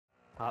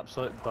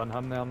Absolutely done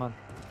him there, man.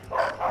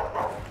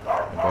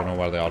 I don't know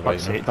where they are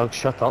right now. Doug,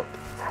 shut up.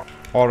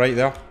 Oh, right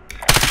there.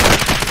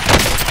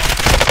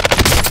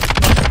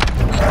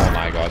 Oh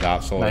my god,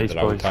 absolutely Nice,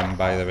 drilled boys. him,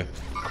 by the way.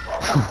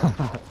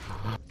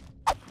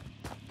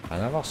 I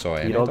never saw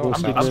any You're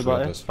dogs. ghosted That's me, buddy.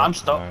 weird as fuck. I'm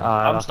stuck.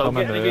 Aye. I'm still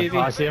getting the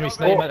I UAV. see him, he's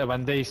sniping at the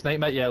window, he's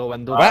sniping at yellow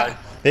window. What?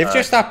 They've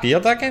just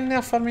appeared again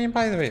there for me,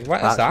 by the way. What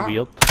is That's that?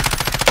 weird.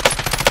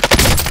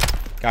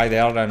 Guy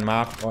there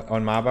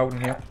on my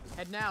building here.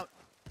 Heading out.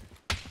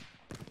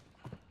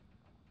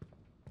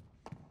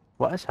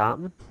 What is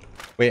happening?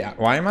 Wait,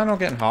 why am I not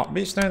getting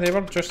heartbeats now? They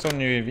were just on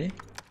UAV.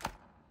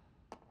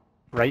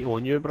 Right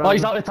on you, bro. Oh,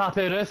 he's at the top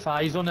of the roof.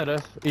 Aye, he's on the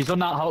roof. He's on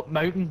that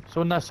mountain. He's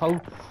on this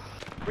hill.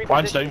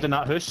 One's down in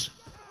that house.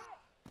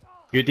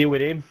 You deal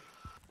with him.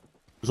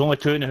 There's only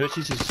two in the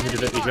houses.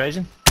 He's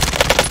rising.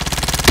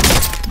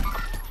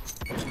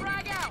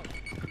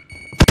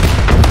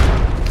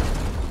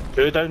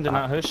 Two down in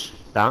that house.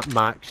 That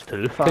Max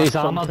too fast. Take his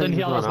armour down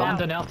here. There's one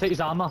down there. Take his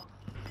armour.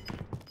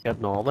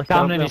 Get north.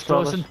 Cameron, he's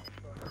crossing.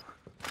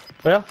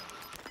 Where?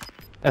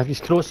 If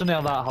he's crossing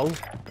there, that hill.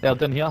 They're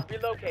down here.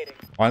 Relocating.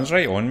 One's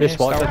right on me. They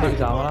spotted still,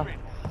 his armour.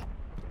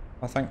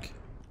 I think.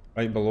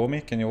 Right below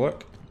me. Can you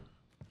look?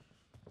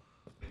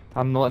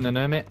 I'm not in the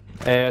now, mate.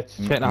 Check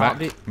the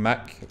heartbeat.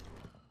 Mick.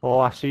 Oh,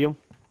 I see him.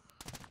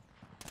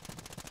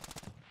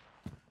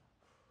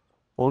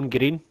 On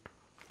green.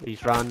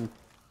 He's ran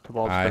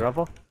towards Aye. the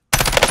river.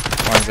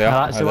 One's there.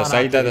 That's the Other one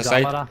side, I other took his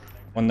side. armour.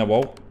 On the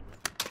wall.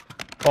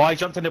 Oh, he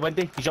jumped in the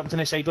window. He jumped in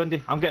the side window.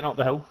 I'm getting up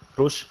the hill.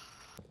 Close.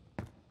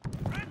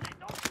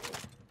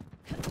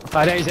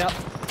 Aye, there he's there.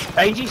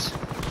 Behind yous.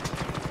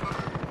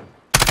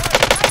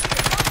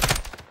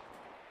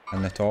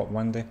 In the top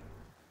window.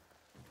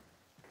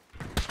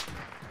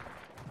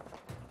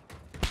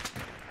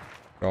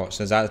 Right,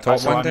 so is that the top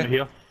That's the one window?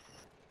 here.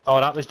 Oh,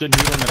 that was down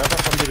here on the river.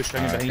 Somebody was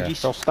swinging behind okay.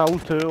 yous. There's still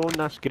two on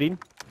this green.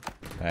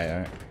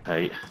 Right.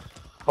 Right.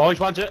 Oh, he's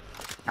one's it.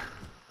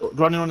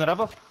 Running on the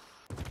river.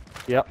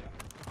 Yep.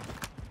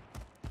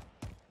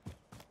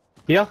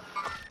 Here.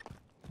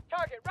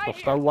 Target right There's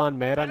here. still one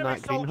more in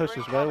that greenhouse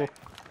as well.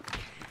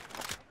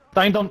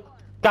 Down him.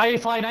 Guy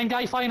flying in.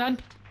 Guy flying in.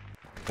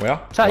 Where?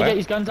 Try to Where? get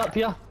his guns up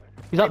here.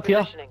 He's up here.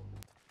 Repositioning.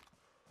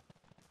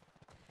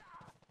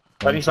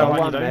 Then he's Still down.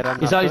 one more in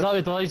He's that out house.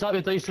 the door. He's out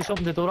the door. He's just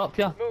opened the door up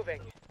here.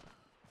 Moving.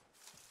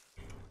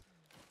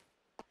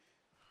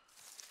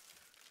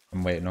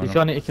 I'm waiting on He's him.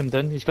 gonna need to come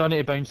down. He's gonna need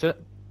to bounce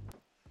it.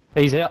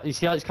 He's here. He's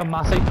here. He's come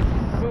massive.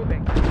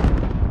 Moving.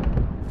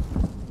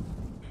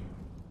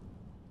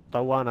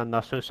 Still one in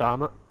this house,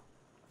 am it?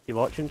 You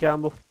watching,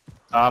 Campbell?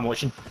 I'm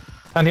watching.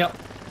 In here.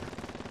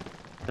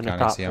 In the Can't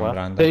top see him, left. Take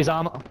Brandon. his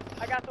armour.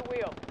 I got the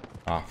wheel.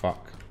 Ah,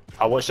 fuck.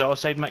 I watch the other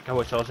side, Mick. I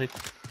watch the other side.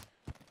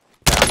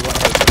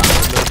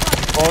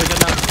 Oh, he's in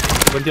there.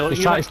 When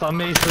he's trying to stun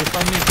me. He's trying to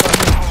stun me. He's stun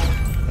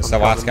me. It's the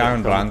last guy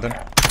on Brandon.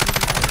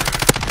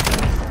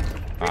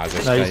 Ah, I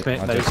just, Nice, wiped, mate,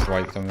 I just nice.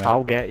 wiped him there.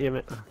 I'll get you,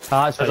 mate.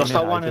 Ah, is there Fine,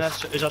 still mate, one I in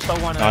just- this? Is there still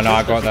one in No, this? no,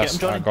 I Did got you get this. him,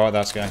 Johnny? I got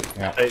this guy.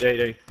 Yeah.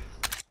 Right.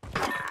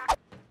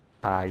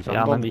 Aye, he's Yeah,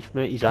 man. underneath,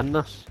 mate. He's in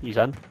this. He's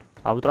in.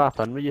 I'll drop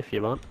in with you if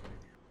you want.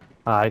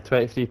 Aye,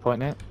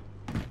 23.8.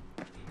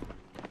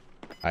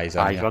 Ah, he's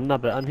in Aye, he's here. running a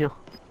bit in here.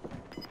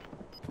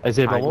 Is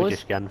he Aye, below we us?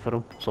 just get in for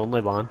him. It's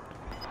only one.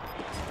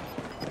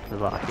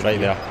 There's that Right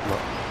there. Look.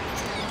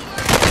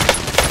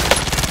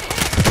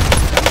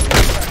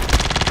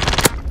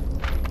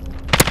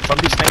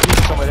 Somebody's sniping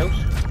from somewhere else.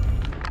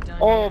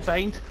 Oh,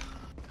 behind.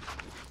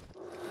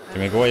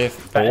 Can we go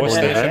with At post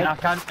the- station? I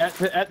can't.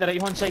 At the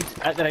right hand side.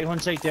 At the right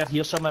hand side there.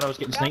 Here somewhere I was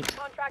getting Bounty sniped.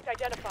 contract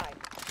identified.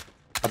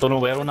 I don't know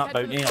where on that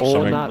bounty. or On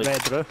something that like-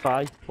 red roof,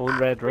 aye. On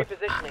red roof.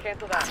 Repositioning.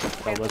 Cancel that. Or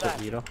Cancel was it that.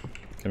 zero?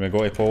 Can we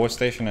go to post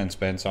station and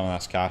spend some of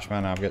this cash,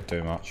 man? I've got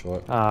too much.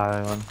 Look.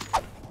 Aye, man.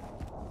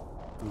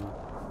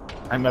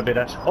 I maybe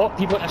this. Oh,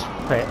 people at this.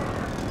 Right.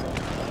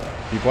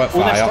 People at Oh,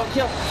 they're fire. stuck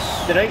here.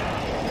 To the right.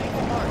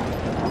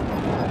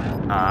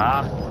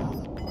 Ah.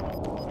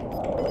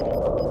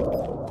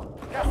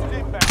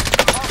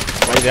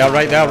 Right there,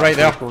 right there, right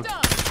there.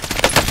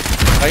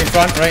 Right in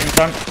front, right in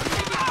front.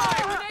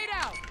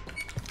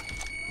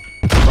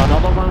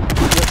 Another one.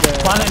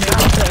 Get One the... in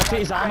there. Take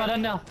his armour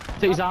in there.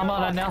 Take his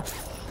armour in there.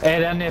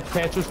 In the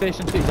petrol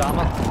station. Take his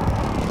armour.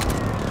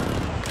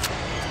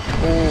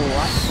 Oh,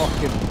 that's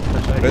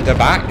fucking... Round the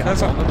back,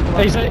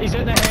 is it? He's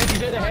out the hedge.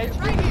 He's out the hedge.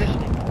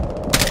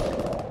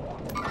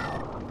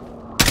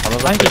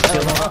 I think he's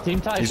killing another team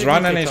tactic. He's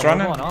running, he's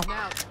running. Now.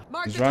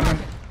 He's running.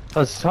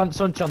 There's hunts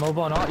on Chernobyl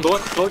or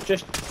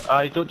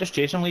not. Don't just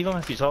chase him, leave him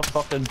if he's off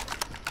fucking.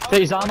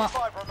 Take his armour.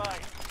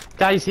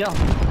 Guys here.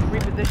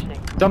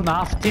 Repositioning. Jump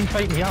off. Team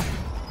fighting here.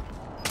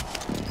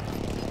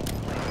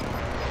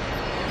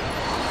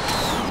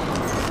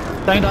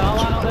 Down that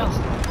one up there.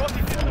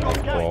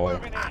 Oh,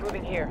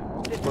 Moving here.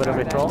 Where are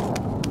we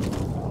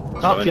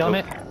from? Up here,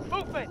 mate.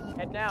 Movement.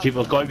 Head now.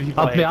 People got to be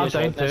people Up there, ahead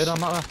down of us. Oh, too,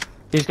 I'm up there.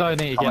 He's going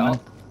to need to get up.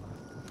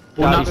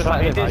 Yeah, Oh, he's he's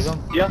trying trying to to bag bag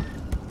him. Yeah.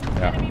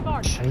 yeah. Enemy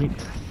marked.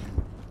 Shite.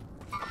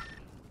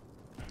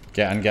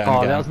 Get in, get in,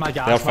 Oh, get there's in. my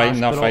gas. They're fighting,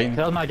 mask, they're bro. fighting.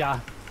 There's my gas.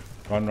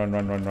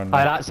 Run.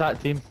 Aye, that's that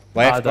team.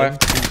 Left, Aye,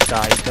 left. He's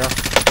died there.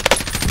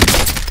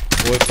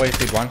 Low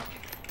plated one.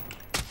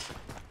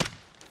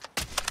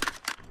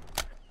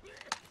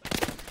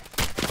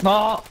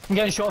 No, I'm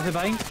getting shot from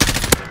behind.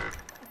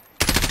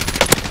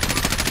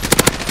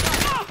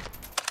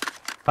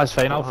 That's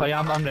fine, I'll fight.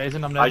 I'm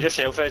raising, I'm I raising. just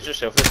self-res, just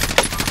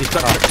self-res. He's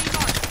got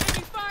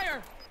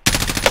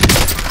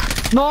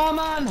No,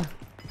 man!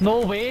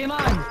 No way,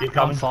 man! Keep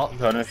coming. I'm fucked.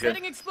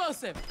 Setting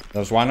explosive.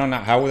 There's one on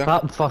that hill there.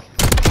 That fuck.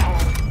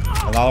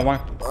 Another one.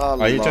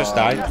 Oh, he just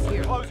died.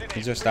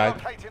 He just died.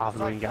 I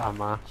haven't even got a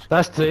mask.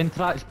 This train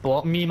track's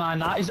blocking me, man.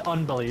 That is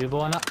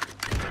unbelievable, innit?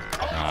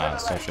 Nah,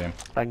 it's a shame.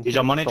 Thank Use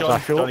your money, There's John.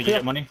 a shop Don't use here.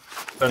 your money.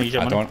 Don't use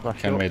your I money. don't.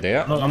 Can we do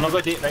it? No, I'm not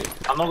going to do it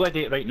right. I'm not going to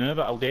do it right now,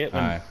 but I'll do it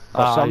when. Aye.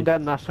 There's some Aye.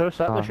 down this house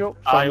at the Aye. shop.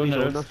 Aye, on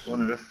Somebody's the roof. this. On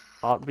the roof.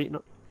 Heart beating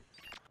it.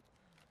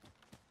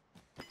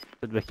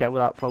 Did we kill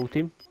that full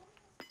team?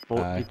 Oh,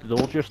 Aye. the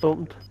door just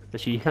opened.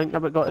 Does he think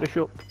about got to the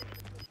shop?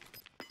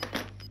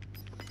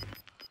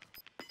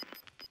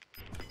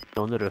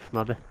 On the roof,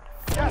 maybe.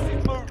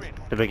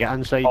 Did we get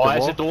inside Oh, the it's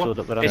wall the door. so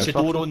that we're in It's the the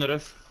door circle? on the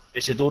roof.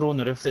 It's the door on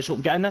the roof. That's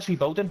open. Get in this wee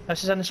building.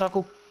 This is in the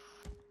circle.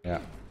 Yeah.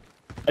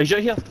 He's out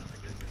here.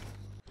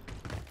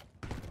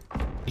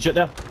 He's out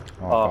there.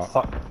 Oh, Oh,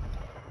 fuck.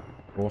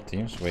 4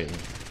 teams waiting.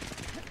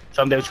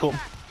 Somebody else got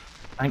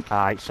him.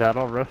 Aye,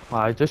 server roof.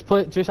 Aye, just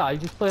play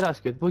this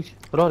good, boys.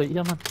 We're alright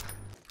here, man.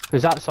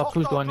 Because that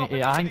circle's going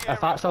to, I think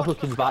if that circle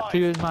comes back to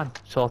you, man,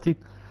 sorted.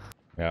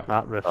 Yeah.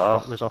 That roof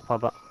was up a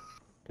bit.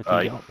 Did he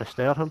Aye. get up the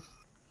stair, him?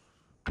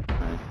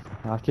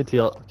 I could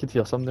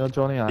hear some there,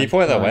 Johnny. Aye.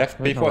 People at the Aye, left.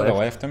 right People on at the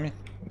left of me.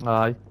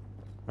 Aye.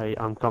 Right,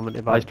 I'm coming to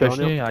He's back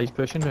pushing Johnny. you, he's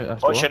pushing you.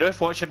 That's Watch what. your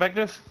roof. Watch your big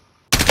roof.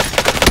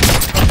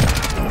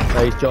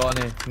 Nice,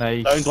 Johnny.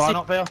 Nice. Down one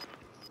up there.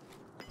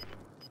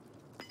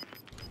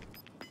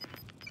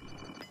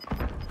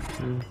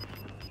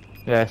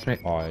 Yes, mate.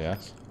 Oh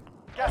yes.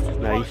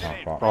 Nice.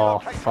 Oh, fuck. Oh,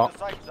 fuck.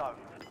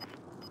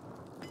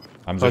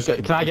 I'm just.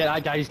 Okay, can I get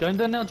that guy's down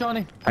there,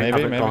 Johnny?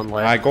 Maybe. gone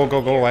left. Aye, go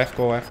left.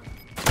 Go left.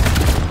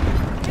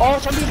 Oh,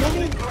 somebody's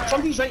running.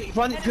 Somebody's right.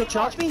 Running to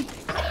charge me.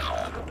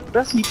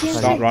 That's me.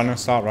 Start running.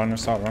 He's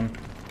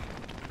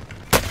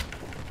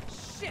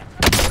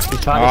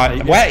trying to Alright, fight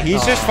you. what?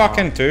 He's just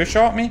fucking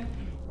 2-shot me?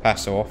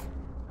 Piss off.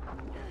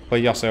 Play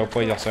yourself.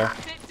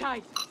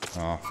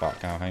 Oh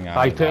fuck, I'll hang out.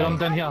 I turn him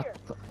down here.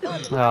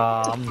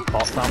 I'm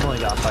fucked. I'm only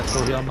got a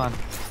pistol here, man.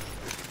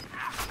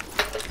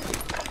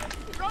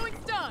 Throwing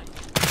stun.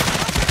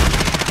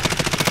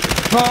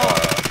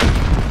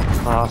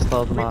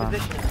 Bastard, man.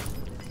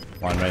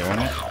 Repositioning. One right on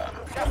it.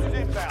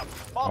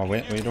 Oh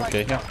wait,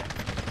 okay here.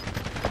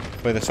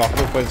 Play the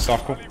circle. Let's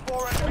head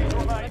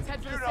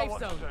for the safe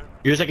zone.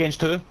 Use against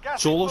 2.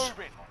 Solos.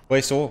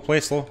 Play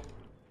slow.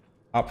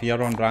 Up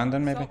here on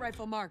Brandon maybe. Assault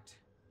rifle marked.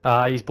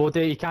 He's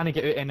body, he can't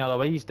get out any other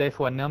way, he's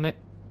definitely in there, mate.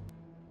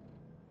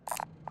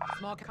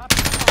 Small copy.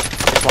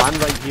 One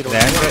right here. The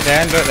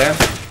end.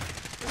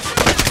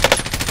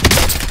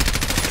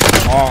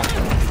 Oh,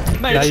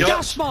 Mate,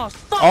 Gas mask.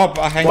 oh,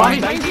 behind me.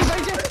 behind you.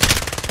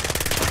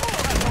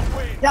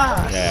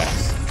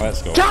 Yes,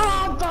 let's go.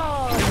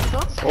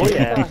 Oh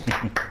yeah.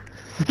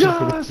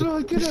 Yes, get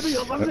out of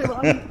here, man.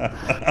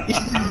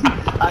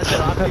 That's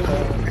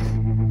it.